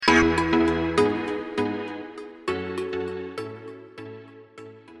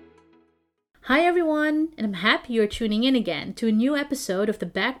Hi everyone, and I'm happy you're tuning in again to a new episode of the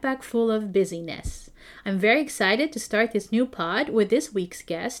Backpack Full of Busyness. I'm very excited to start this new pod with this week's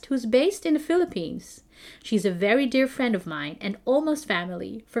guest who's based in the Philippines. She's a very dear friend of mine and almost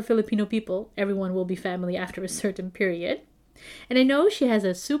family. For Filipino people, everyone will be family after a certain period. And I know she has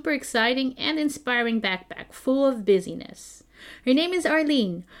a super exciting and inspiring backpack full of busyness. Her name is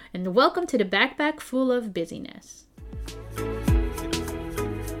Arlene, and welcome to the Backpack Full of Busyness.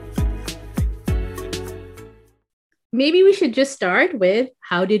 Maybe we should just start with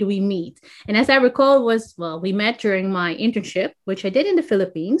how did we meet? And as I recall, we met during my internship, which I did in the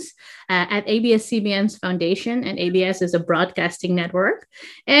Philippines at ABS-CBN's foundation, and ABS is a broadcasting network.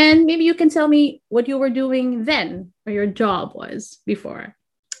 And maybe you can tell me what you were doing then, or your job was before.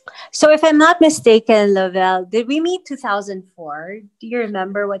 So if I'm not mistaken, Lavelle, did we meet 2004? Do you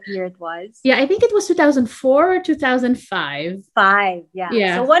remember what year it was? Yeah, I think it was 2004 or 2005. Yeah. So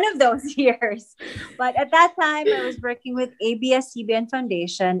Yeah. one of those years. But at that time, I was working with ABS-CBN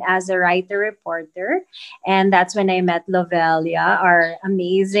Foundation as a writer-reporter. And that's when I met Lovelia, our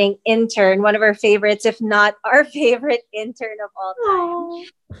amazing intern, one of our favorites, if not our favorite intern of all Aww.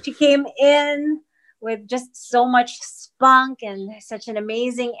 time. She came in with just so much spunk and such an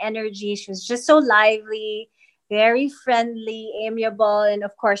amazing energy. She was just so lively, very friendly, amiable, and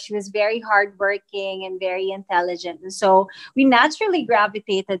of course, she was very hardworking and very intelligent. And so we naturally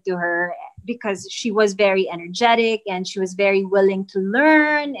gravitated to her because she was very energetic and she was very willing to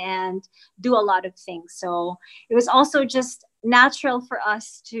learn and do a lot of things. So it was also just natural for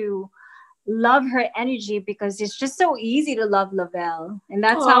us to love her energy because it's just so easy to love Lavelle. And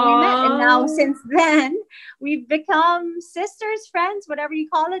that's how we met. And now Aww. since then, we've become sisters, friends, whatever you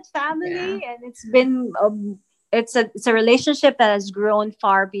call it, Yeah. family. And it's been it's a relationship that has grown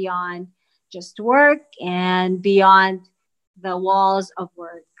far beyond just work and beyond the walls of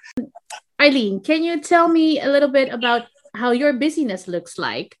work. Eileen, can you tell me a little bit about how your busyness looks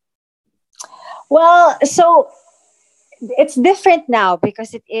like? Well, so it's different now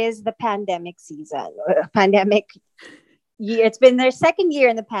because it is the pandemic season, pandemic year. It's been their second year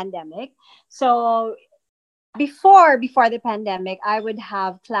in the pandemic. So before the pandemic, I would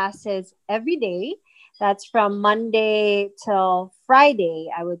have classes every day. That's from Monday till Friday.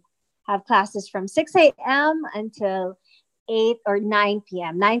 I would have classes from 6 a.m. until 8 or 9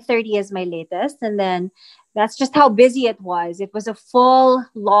 p.m. 9:30 is my latest. And then that's just how busy it was. It was a full,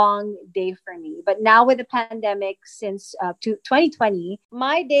 long day for me. But now with the pandemic since 2020,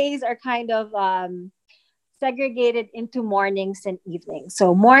 my days are kind of segregated into mornings and evenings.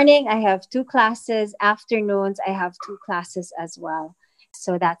 So morning, I have two classes. Afternoons, I have two classes as well.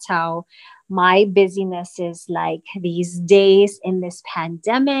 So that's how my busyness is like these days in this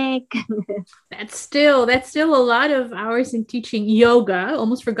pandemic. That's still a lot of hours in teaching yoga.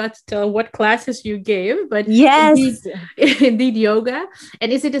 Almost forgot to tell what classes you gave, but indeed, Yes. indeed yoga.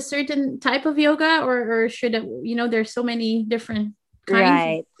 And is it a certain type of yoga, or should it, there's so many different kinds?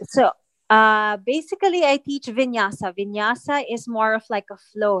 Right. So basically, I teach vinyasa. Vinyasa is more of like a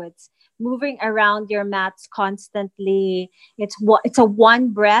flow. It's moving around your mats constantly. It's a one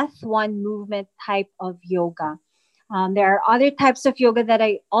breath, one movement type of yoga. There are other types of yoga that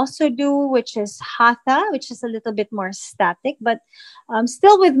I also do, which is hatha, which is a little bit more static, but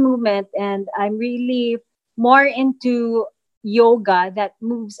still with movement. And I'm really more into yoga that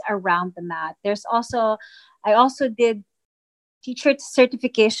moves around the mat. I also did teacher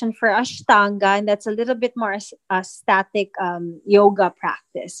certification for Ashtanga, and that's a little bit more a static yoga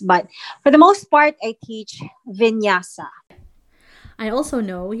practice. But for the most part, I teach vinyasa. I also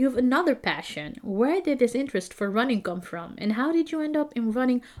know you have another passion. Where did this interest for running come from? And how did you end up in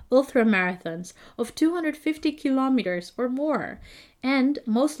running ultra marathons of 250 kilometers or more? And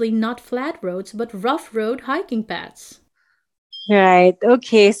mostly not flat roads, but rough road hiking paths. Right.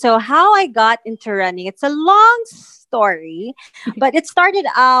 Okay. So how I got into running, it's a long story, but it started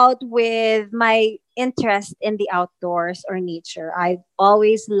out with my interest in the outdoors or nature. I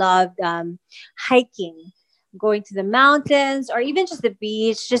always loved hiking, going to the mountains or even just the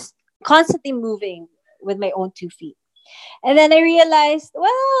beach, just constantly moving with my own 2 feet. And then I realized,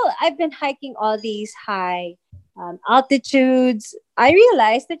 well, I've been hiking all these high altitudes. I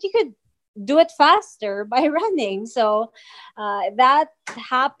realized that you could do it faster by running. So that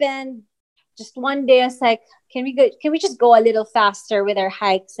happened just one day. I was like, can we just go a little faster with our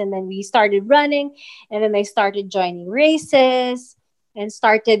hikes? And then we started running, and then I started joining races and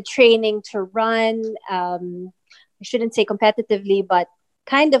started training to run. I shouldn't say competitively, but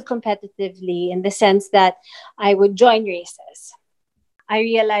kind of competitively in the sense that I would join races. I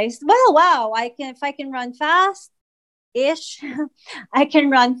realized, well, wow, if I can run fast ish, I can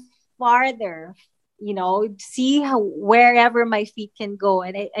run farther, see how wherever my feet can go.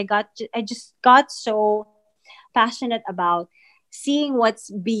 And I just got so passionate about seeing what's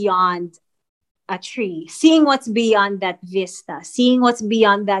beyond a tree, seeing what's beyond that vista, seeing what's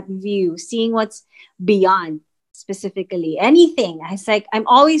beyond that view, seeing what's beyond specifically anything. It's like I'm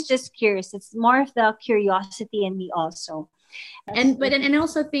always just curious. It's more of the curiosity in me also. And I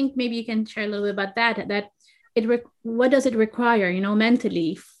also think maybe you can share a little bit about that what does it require,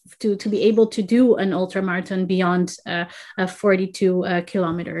 mentally, to be able to do an ultra marathon beyond 42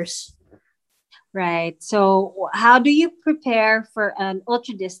 kilometers. Right. So, how do you prepare for an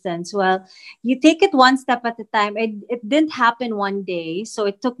ultra distance? Well, you take it one step at a time. It didn't happen one day. So,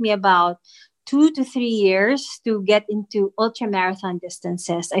 it took me about 2 to 3 years to get into ultra marathon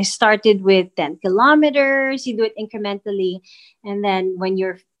distances. I started with 10 kilometers. You do it incrementally. And then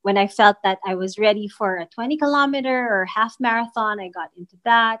when I felt that I was ready for a 20-kilometer or half marathon, I got into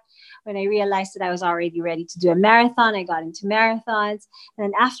that. When I realized that I was already ready to do a marathon, I got into marathons. And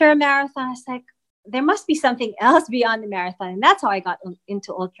then after a marathon, I was like, there must be something else beyond the marathon. And that's how I got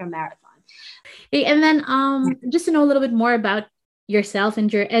into ultra marathon. Hey, and then just to know a little bit more about yourself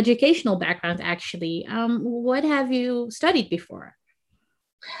and your educational background, actually, what have you studied before?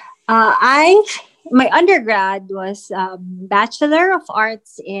 My undergrad was a Bachelor of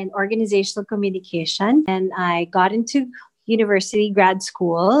Arts in Organizational Communication, and I got into university grad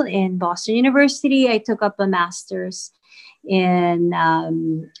school in Boston University. I took up a master's in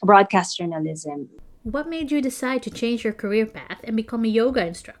broadcast journalism. What made you decide to change your career path and become a yoga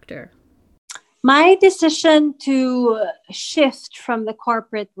instructor? My decision to shift from the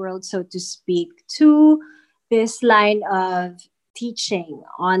corporate world, so to speak, to this line of teaching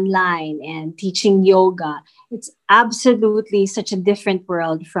online and teaching yoga, it's absolutely such a different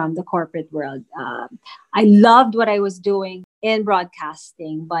world from the corporate world. I loved what I was doing in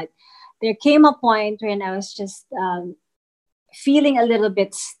broadcasting, but there came a point when I was just feeling a little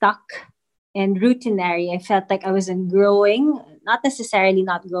bit stuck and routinary. I felt like I wasn't growing, not necessarily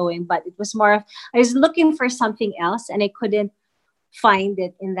not growing, but it was more of I was looking for something else and I couldn't find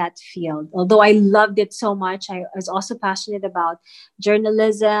it in that field. Although I loved it so much, I was also passionate about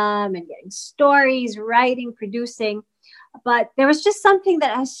journalism and getting stories, writing, producing. But there was just something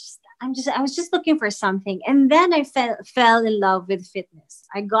that I was just looking for something. And then I fell in love with fitness.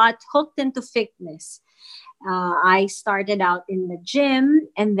 I got hooked into fitness. I started out in the gym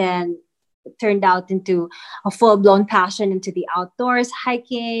and then it turned out into a full-blown passion into the outdoors,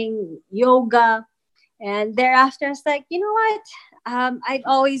 hiking, yoga. And thereafter, I was like, you know what? I've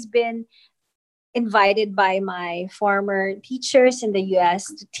always been invited by my former teachers in the US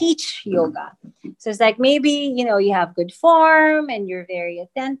to teach yoga. So it's like, maybe, you have good form and you're very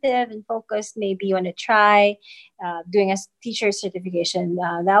attentive and focused. Maybe you want to try doing a teacher certification.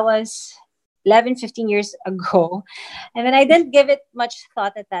 That was 11, 15 years ago. And then I didn't give it much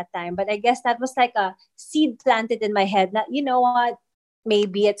thought at that time. But I guess that was like a seed planted in my head that, you know what,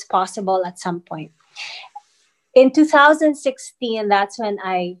 maybe it's possible at some point. In 2016, that's when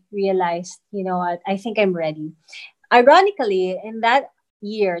I realized, you know what, I think I'm ready. Ironically, in that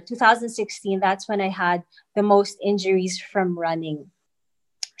year, 2016, that's when I had the most injuries from running.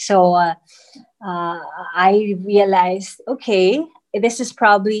 So I realized, okay, this is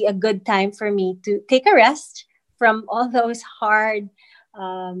probably a good time for me to take a rest from all those hard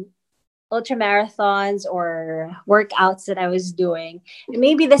ultra marathons or workouts that I was doing. And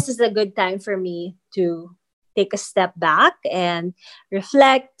maybe this is a good time for me to take a step back and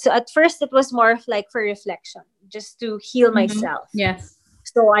reflect. So at first, it was more of like for reflection, just to heal myself. Yes.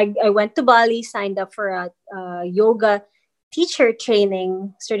 So I went to Bali, signed up for a yoga teacher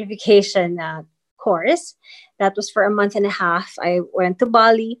training certification course. That was for a month and a half. I went to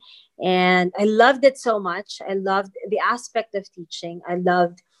Bali and I loved it so much. I loved the aspect of teaching. I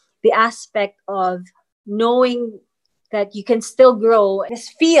loved the aspect of knowing that you can still grow. This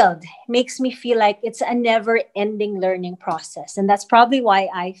field makes me feel like it's a never-ending learning process. And that's probably why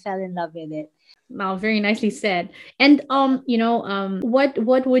I fell in love with it. Wow, very nicely said. And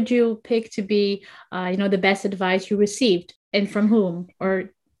what would you pick to be the best advice you received, and from whom,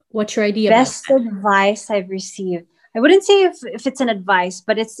 or what's your idea Best about that? advice I've received. I wouldn't say if it's an advice,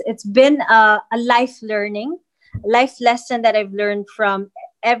 but it's been a life lesson that I've learned from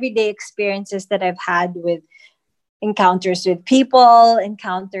everyday experiences that I've had with encounters with people,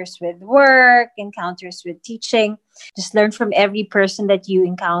 encounters with work, encounters with teaching. Just learn from every person that you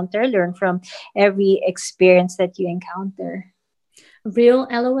encounter, learn from every experience that you encounter. Real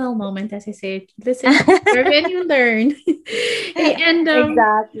LOL moment, as I say. Listen, learn and you learn. Hey, and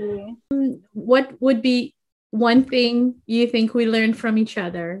Exactly. what would be one thing you think we learned from each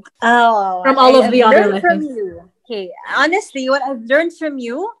other, Oh, from what all of I've the other learned from lessons? you. Okay, honestly, what I've learned from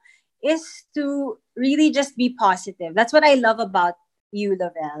you is to really just be positive. That's what I love about you,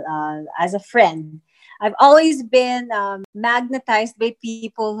 Lavelle, as a friend. I've always been magnetized by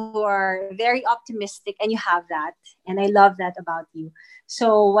people who are very optimistic, and you have that. And I love that about you.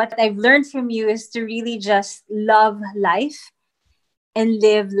 So, what I've learned from you is to really just love life and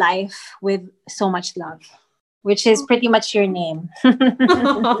live life with so much love, which is pretty much your name.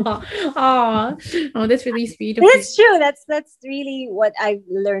 Oh, oh, that's really sweet of you. It's true. That's really what I've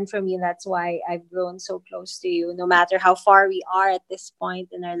learned from you. That's why I've grown so close to you. No matter how far we are at this point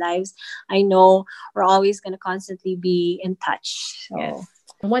in our lives, I know we're always going to constantly be in touch. So Yes.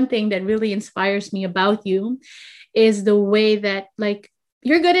 One thing that really inspires me about you is the way that, like,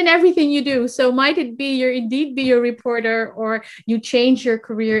 you're good in everything you do. So might it be you're indeed be a reporter, or you change your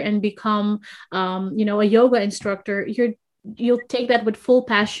career and become a yoga instructor. You'll take that with full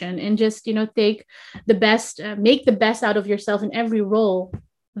passion and just take the best, make the best out of yourself in every role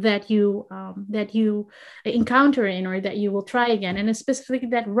that you encounter in, or that you will try again, and specifically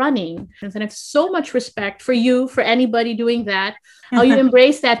that running. And I have so much respect for you, for anybody doing that, how you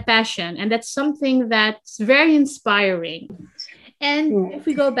embrace that passion, and that's something that's very inspiring. And mm, if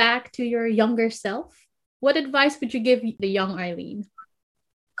we go back to your younger self, what advice would you give the young Eileen?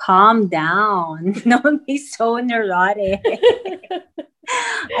 calm down. Don't be so neurotic.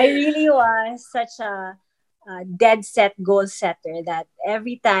 I really was such a dead set goal setter that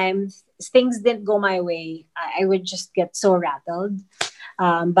every time things didn't go my way, I would just get so rattled.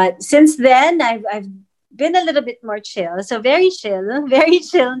 But since then, I've been a little bit more chill. So very chill, very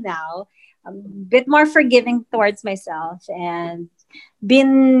chill now. A bit more forgiving towards myself and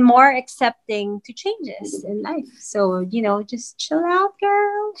been more accepting to changes in life. So, just chill out,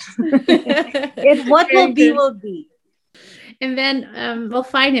 girl. What will Very be, good. will be. And then, well,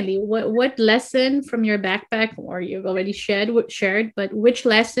 finally, what lesson from your backpack, or you've already shared, but which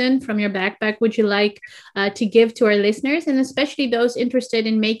lesson from your backpack would you like to give to our listeners, and especially those interested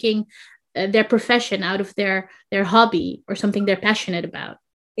in making their profession out of their hobby, or something they're passionate about?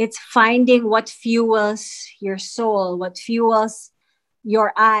 It's finding what fuels your soul, what fuels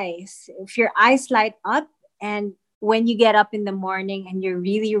your eyes. If your eyes light up, and when you get up in the morning and you're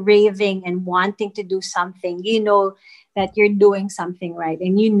really raving and wanting to do something, you know that you're doing something right.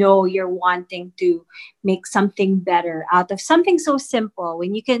 And you know you're wanting to make something better out of something so simple.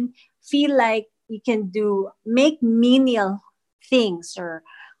 When you can feel like you can make menial things or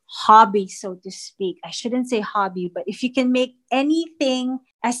hobby, so to speak. I shouldn't say hobby, but if you can make anything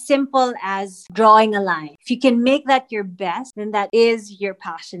as simple as drawing a line, if you can make that your best, then that is your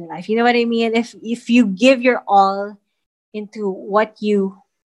passion in life. You know what I mean? If you give your all into what you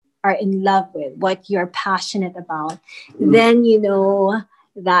are in love with, what you're passionate about, then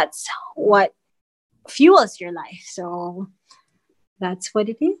that's what fuels your life. So that's what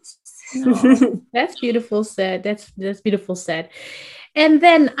it is. No, that's beautiful said. That's beautiful said. And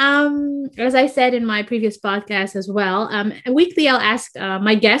then, as I said in my previous podcast as well, weekly I'll ask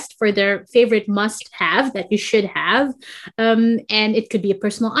my guest for their favorite must-have that you should have, and it could be a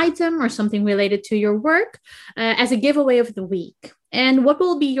personal item or something related to your work, as a giveaway of the week. And what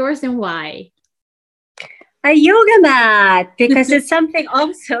will be yours and why? A yoga mat, because it's something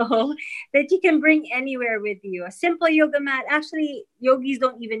also that you can bring anywhere with you. A simple yoga mat. Actually, yogis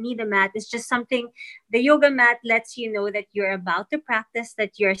don't even need a mat. It's just something. The yoga mat lets you know that you're about to practice,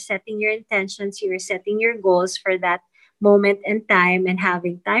 that you're setting your intentions, you're setting your goals for that moment and time, and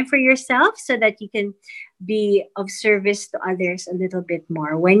having time for yourself so that you can be of service to others a little bit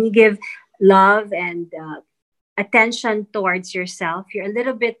more. When you give love and attention towards yourself, you're a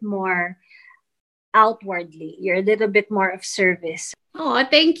little bit more outwardly. You're a little bit more of service. Oh,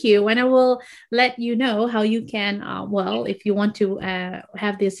 thank you. And I will let you know how you can, well, if you want to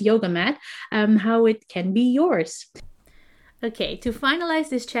have this yoga mat, how it can be yours. Okay, to finalize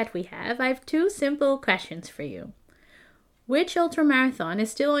this chat I have two simple questions for you. Which ultramarathon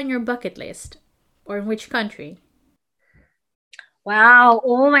is still on your bucket list, or in which country? Wow.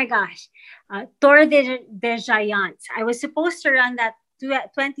 Oh my gosh. Tour de Giants. I was supposed to run that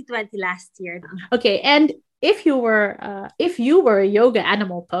 2020 last year. Okay, and if you were a yoga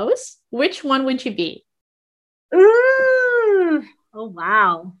animal pose, which one would you be? Ooh. Oh,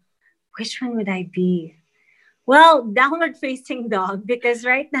 wow. Which one would I be? Well, downward facing dog, because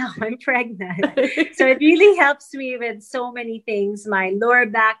right now I'm pregnant. So it really helps me with so many things. My lower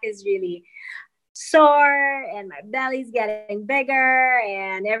back is really sore and my belly's getting bigger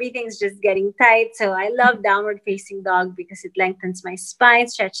and everything's just getting tight. So I love downward facing dog because it lengthens my spine,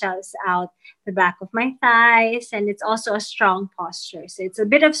 stretches out the back of my thighs, and it's also a strong posture. So it's a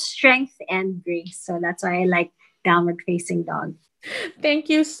bit of strength and grace. So that's why I like downward facing dog. Thank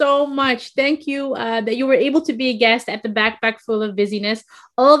you so much. Thank you that you were able to be a guest at the Backpack Full of Busyness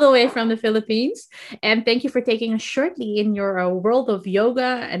all the way from the Philippines. And thank you for taking us shortly in your world of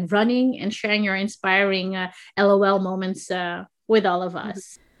yoga and running and sharing your inspiring LOL moments with all of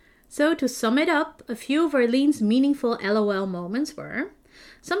us. So to sum it up, a few of Arlene's meaningful LOL moments were: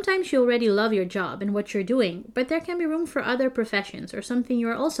 sometimes you already love your job and what you're doing, but there can be room for other professions or something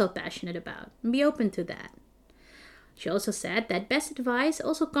you're also passionate about. Be open to that. She also said that best advice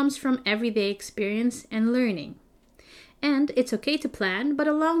also comes from everyday experience and learning. And it's okay to plan, but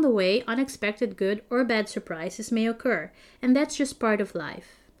along the way, unexpected good or bad surprises may occur, and that's just part of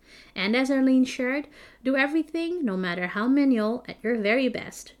life. And as Arlene shared, do everything, no matter how menial, at your very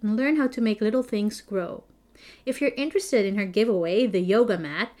best, and learn how to make little things grow. If you're interested in her giveaway, the yoga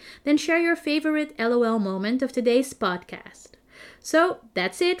mat, then share your favorite LOL moment of today's podcast. So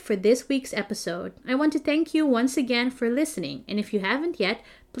that's it for this week's episode. I want to thank you once again for listening, and if you haven't yet,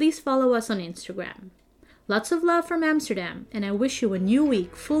 please follow us on Instagram. Lots of love from Amsterdam, and I wish you a new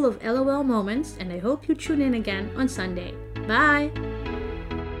week full of LOL moments, and I hope you tune in again on Sunday. Bye!